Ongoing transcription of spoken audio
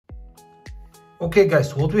Okay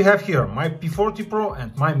guys, what we have here, my P40 Pro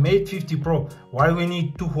and my Mate 50 Pro. Why we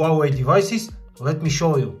need two Huawei devices? Let me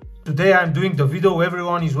show you. Today I'm doing the video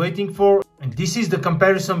everyone is waiting for, and this is the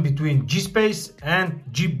comparison between Gspace and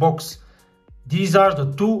Gbox. These are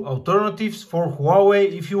the two alternatives for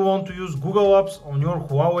Huawei if you want to use Google Apps on your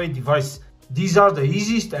Huawei device. These are the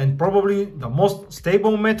easiest and probably the most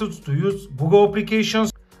stable methods to use Google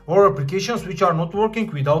applications or applications which are not working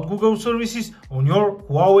without Google services on your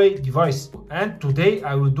Huawei device. And today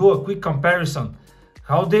I will do a quick comparison.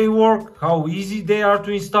 How they work, how easy they are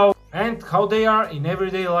to install, and how they are in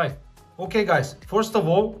everyday life. Okay guys, first of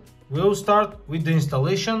all, we'll start with the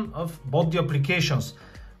installation of both the applications.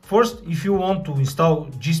 First, if you want to install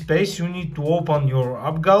Gspace, you need to open your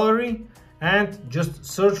app gallery and just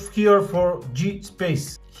search here for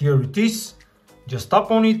Gspace. Here it is, just tap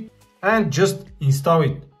on it and just install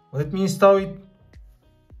it. Let me install it.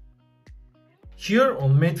 Here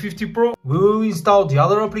on Mate 50 Pro, we will install the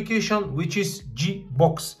other application, which is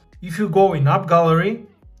Gbox. If you go in app gallery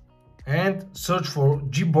and search for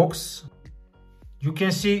Gbox, you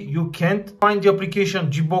can see you can't find the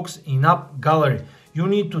application Gbox in app gallery. You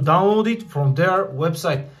need to download it from their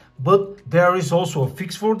website, but there is also a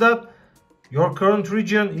fix for that. Your current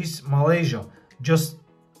region is Malaysia. Just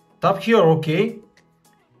tap here OK,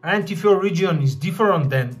 and if your region is different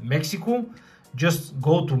than Mexico, just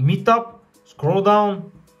go to Meetup, scroll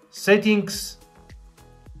down, Settings,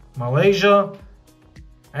 Malaysia,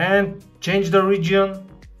 and change the region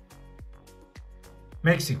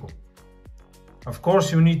Mexico. Of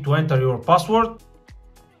course, you need to enter your password,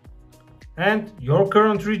 and your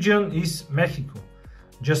current region is Mexico.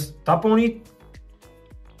 Just tap on it,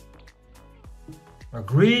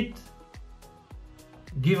 agreed,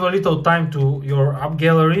 give a little time to your app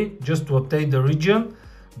gallery just to update the region,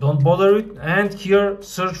 don't bother it, and here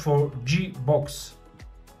search for Gbox.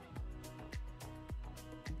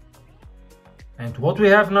 And what we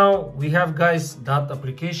have now, we have guys that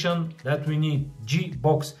application that we need,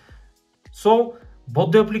 Gbox. So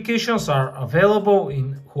both the applications are available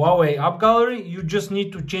in Huawei app gallery. You just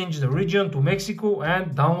need to change the region to Mexico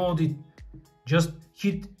and download it. Just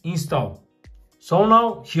hit install. So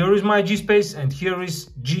now here is my Gspace and here is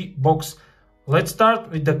Gbox. Let's start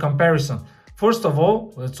with the comparison. First of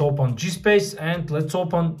all, let's open Gspace and let's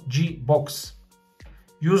open Gbox.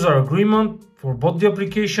 User agreement for both the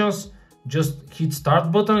applications. Just hit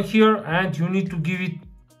start button here and you need to give it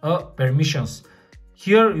permissions.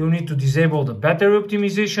 Here you need to disable the battery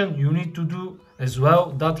optimization. You need to do as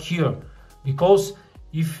well that here, because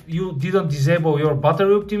if you didn't disable your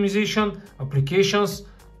battery optimization, applications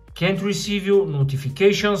can't receive you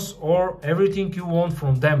notifications or everything you want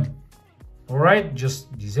from them. Alright,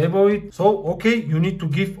 just disable it. So okay, you need to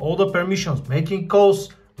give all the permissions, making calls,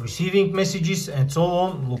 receiving messages and so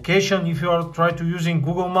on, location if you are trying to using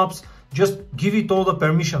Google Maps, just give it all the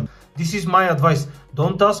permission. This is my advice.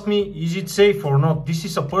 Don't ask me is it safe or not. This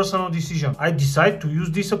is a personal decision. I decide to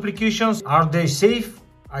use these applications. Are they safe?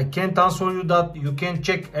 I can't answer you that. You can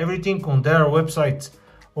check everything on their websites.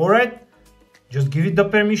 Alright, just give it the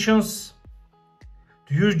permissions.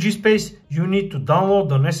 To use Gspace, you need to download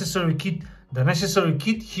the necessary kit. The necessary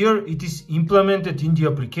kit here, it is implemented in the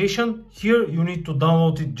application. Here you need to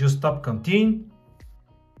download it. Just tap continue.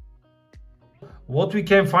 What we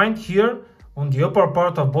can find here on the upper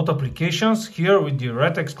part of both applications, here with the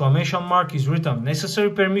red exclamation mark is written necessary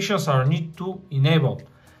permissions are need to enable.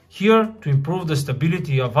 Here, to improve the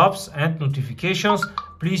stability of apps and notifications,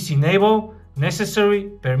 please enable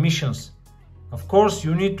necessary permissions. Of course,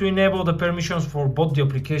 you need to enable the permissions for both the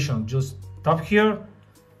applications. Just tap here,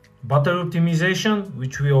 battery optimization,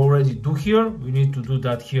 which we already do here. We need to do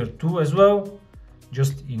that here too as well.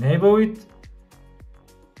 Just enable it.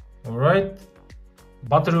 Alright.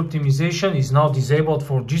 Battery optimization is now disabled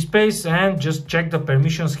for Gspace, and just check the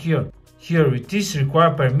permissions here. Here it is, require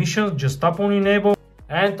permissions, just tap on enable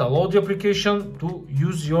and allow the application to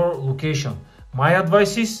use your location. My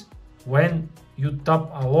advice is when you tap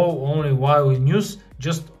allow only while in use,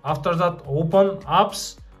 just after that open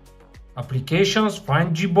apps, applications,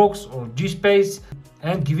 find Gbox or Gspace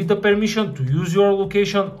and give it the permission to use your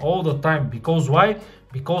location all the time. Because why?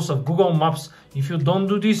 Because of Google Maps. If you don't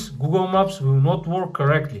do this, Google Maps will not work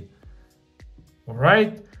correctly.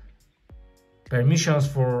 Alright, permissions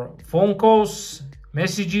for phone calls,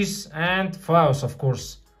 messages and files, of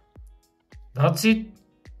course. That's it.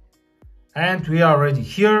 And we are ready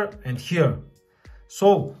here and here.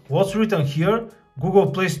 So what's written here?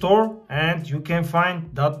 Google Play Store, and you can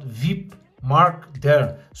find that VIP mark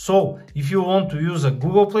there. So if you want to use a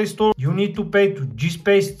Google Play Store, you need to pay to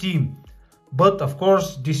Gspace team. But of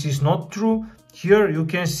course this is not true. Here you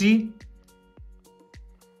can see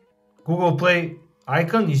Google Play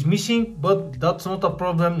icon is missing, but that's not a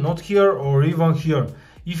problem, not here or even here.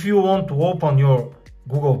 If you want to open your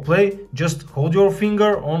Google Play, just hold your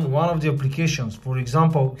finger on one of the applications. For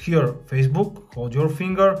example, here Facebook, hold your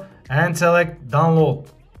finger and select download.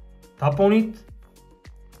 Tap on it,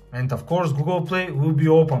 and of course Google Play will be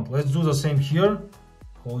opened. Let's do the same here.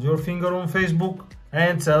 Hold your finger on Facebook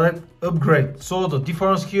and select upgrade. So the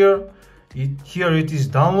difference here it is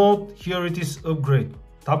download, here it is upgrade.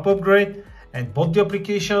 Tap upgrade, and both the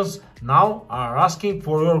applications now are asking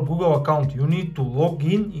for your Google account. You need to log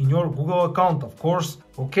in your Google account, of course.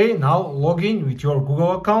 Okay, now log in with your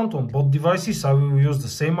Google account on both devices. I will use the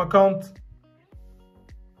same account.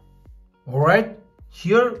 Alright,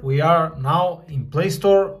 here we are now in Play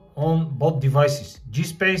Store on both devices,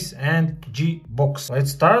 Gspace and Gbox.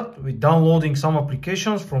 Let's start with downloading some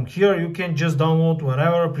applications. From here you can just download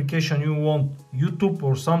whatever application you want, YouTube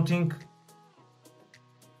or something.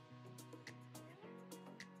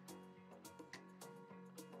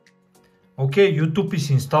 Okay, YouTube is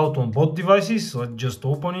installed on both devices. Let's just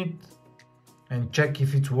open it and check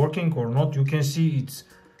if it's working or not. You can see it's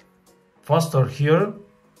faster here.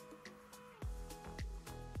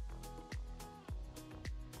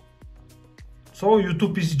 So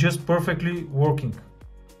YouTube is just perfectly working.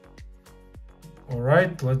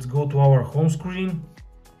 Alright, let's go to our home screen.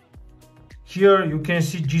 Here you can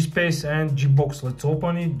see Gspace and Gbox. Let's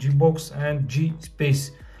open it, Gbox and Gspace.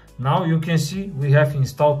 Now you can see we have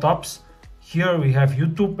installed apps. Here we have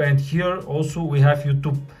YouTube, and here also we have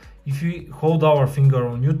YouTube. If we hold our finger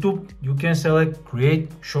on YouTube, you can select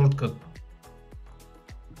create shortcut.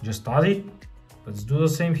 Just add it. Let's do the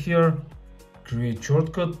same here. Create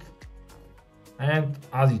shortcut and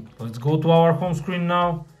add it. Let's go to our home screen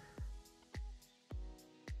now.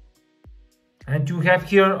 And you have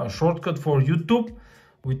here a shortcut for YouTube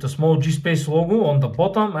with a small Gspace logo on the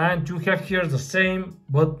bottom, and you have here the same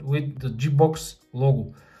but with the Gbox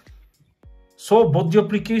logo. So both the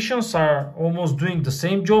applications are almost doing the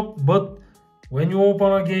same job, but when you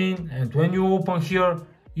open again and when you open here,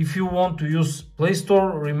 if you want to use Play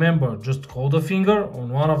Store, remember, just hold a finger on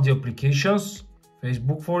one of the applications,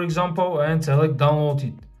 Facebook for example, and select download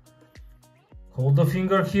it. Hold the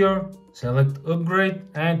finger here, select upgrade,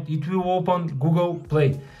 and it will open Google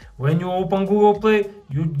Play. When you open Google Play,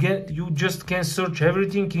 you just can search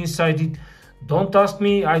everything inside it. Don't ask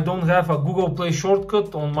me, I don't have a Google Play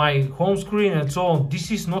shortcut on my home screen and so on.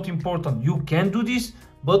 This is not important. You can do this,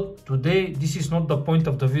 but today this is not the point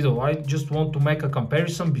of the video. I just want to make a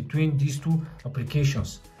comparison between these two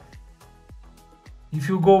applications. If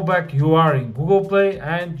you go back, you are in Google Play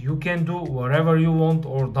and you can do whatever you want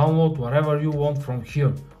or download whatever you want from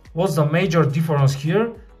here. What's the major difference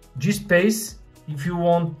here? Gspace, if you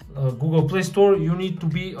want Google Play Store, you need to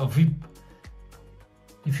be a VIP.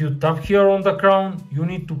 If you tap here on the crown, you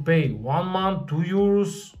need to pay 1 month, 2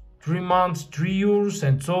 euros, 3 months, 3 euros,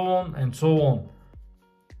 and so on and so on.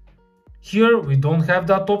 Here we don't have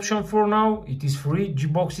that option for now. It is free.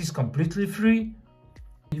 Gbox is completely free.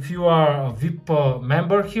 If you are a VIP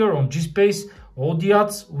member here on Gspace, all the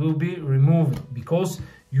ads will be removed because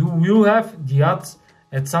you will have the ads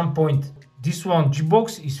at some point. This one,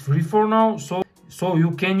 Gbox, is free for now, so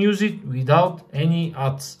you can use it without any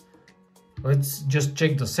ads. Let's just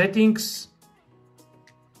check the settings.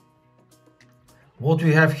 What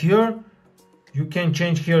we have here, you can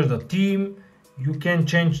change here the theme, you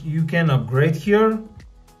can upgrade here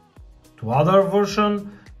to other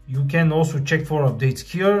version. You can also check for updates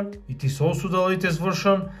here. It is also the latest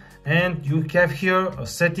version, and you have here a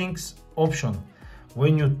settings option.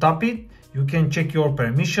 When you tap it, you can check your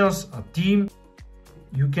permissions, a theme.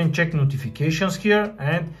 You can check notifications here,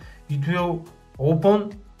 and it will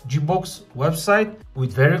open Gbox website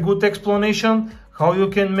with very good explanation how you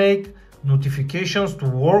can make notifications to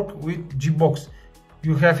work with Gbox.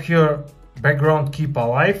 You have here background keep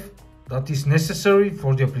alive, that is necessary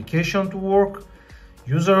for the application to work.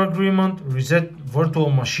 User agreement, reset virtual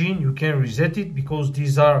machine, you can reset it because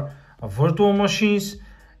these are virtual machines,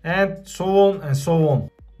 and so on and so on.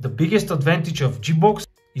 The biggest advantage of Gbox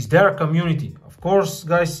is their community. Of course,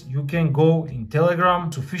 guys, you can go in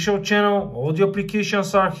Telegram's official channel. All the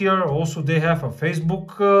applications are here. Also, they have a Facebook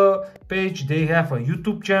page. They have a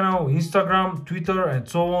YouTube channel, Instagram, Twitter, and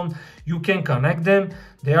so on. You can connect them.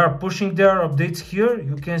 They are pushing their updates here.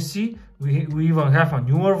 You can see we even have a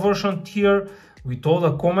newer version here with all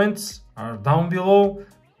the comments are down below.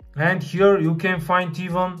 And here you can find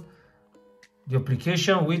even the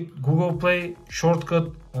application with Google Play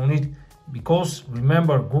shortcut on it. Because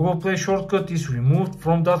remember, Google Play shortcut is removed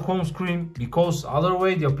from that home screen because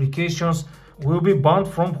otherwise the applications will be banned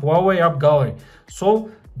from Huawei App Gallery. So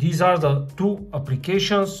these are the two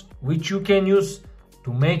applications which you can use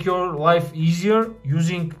to make your life easier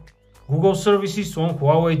using Google services on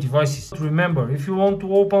Huawei devices. Remember, if you want to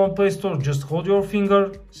open a Play Store, just hold your finger,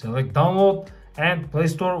 select download, and Play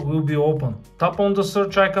Store will be open. Tap on the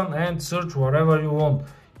search icon and search whatever you want.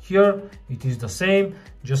 Here it is the same,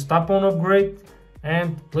 just tap on upgrade and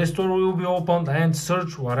Play Store will be opened and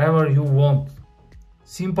search whatever you want.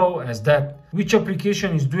 Simple as that. Which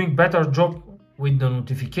application is doing better job with the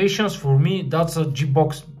notifications? For me, that's a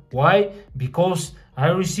Gbox. Why? Because I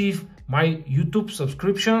receive my YouTube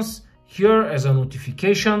subscriptions here as a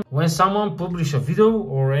notification when someone publish a video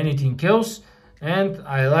or anything else, and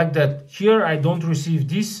I like that. Here I don't receive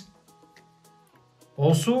this.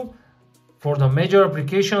 Also, for the major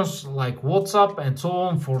applications like WhatsApp and so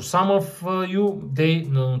on, for some of you, the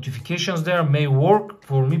notifications there may work.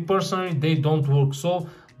 For me personally, they don't work. So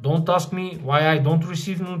don't ask me why I don't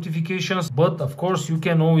receive notifications, but of course you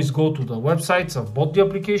can always go to the websites of both the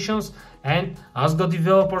applications and ask the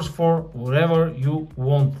developers for whatever you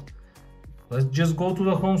want. Let's just go to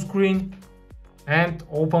the home screen and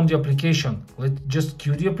open the application. Let's just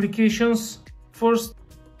queue the applications first.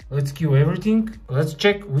 Let's queue everything. Let's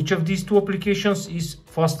check which of these two applications is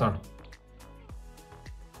faster.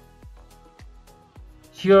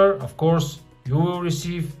 Here, of course, you will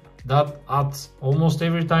receive that ads almost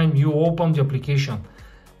every time you open the application.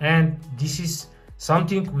 And this is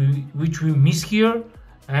something which we miss here,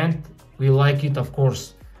 and we like it, of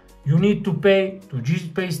course. You need to pay to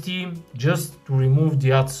Gspace team just to remove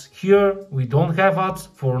the ads. Here we don't have ads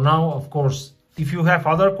for now, of course. If you have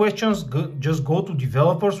other questions, just go to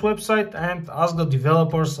developers website and ask the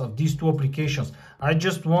developers of these two applications. I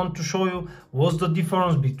just want to show you what's the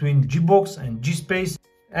difference between Gbox and Gspace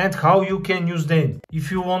and how you can use them.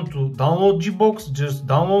 If you want to download Gbox, just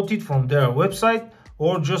download it from their website,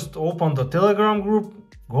 or just open the Telegram group,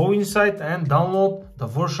 go inside and download the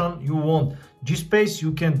version you want. Gspace,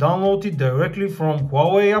 you can download it directly from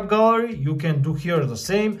Huawei app gallery. You can do here the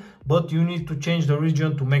same, but you need to change the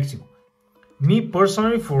region to Mexico. Me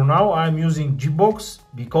personally, for now, I'm using Gbox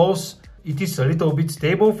because it is a little bit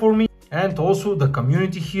stable for me, and also the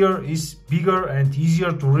community here is bigger and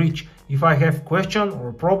easier to reach. If I have question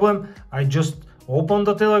or problem, I just open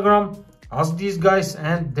the Telegram, ask these guys,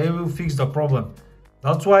 and they will fix the problem.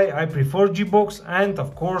 That's why I prefer Gbox, and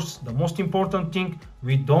of course, the most important thing,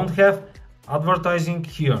 we don't have advertising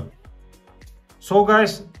here. So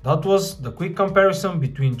guys, that was the quick comparison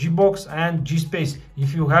between Gbox and Gspace.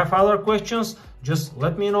 If you have other questions, just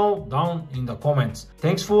let me know down in the comments.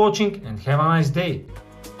 Thanks for watching and have a nice day.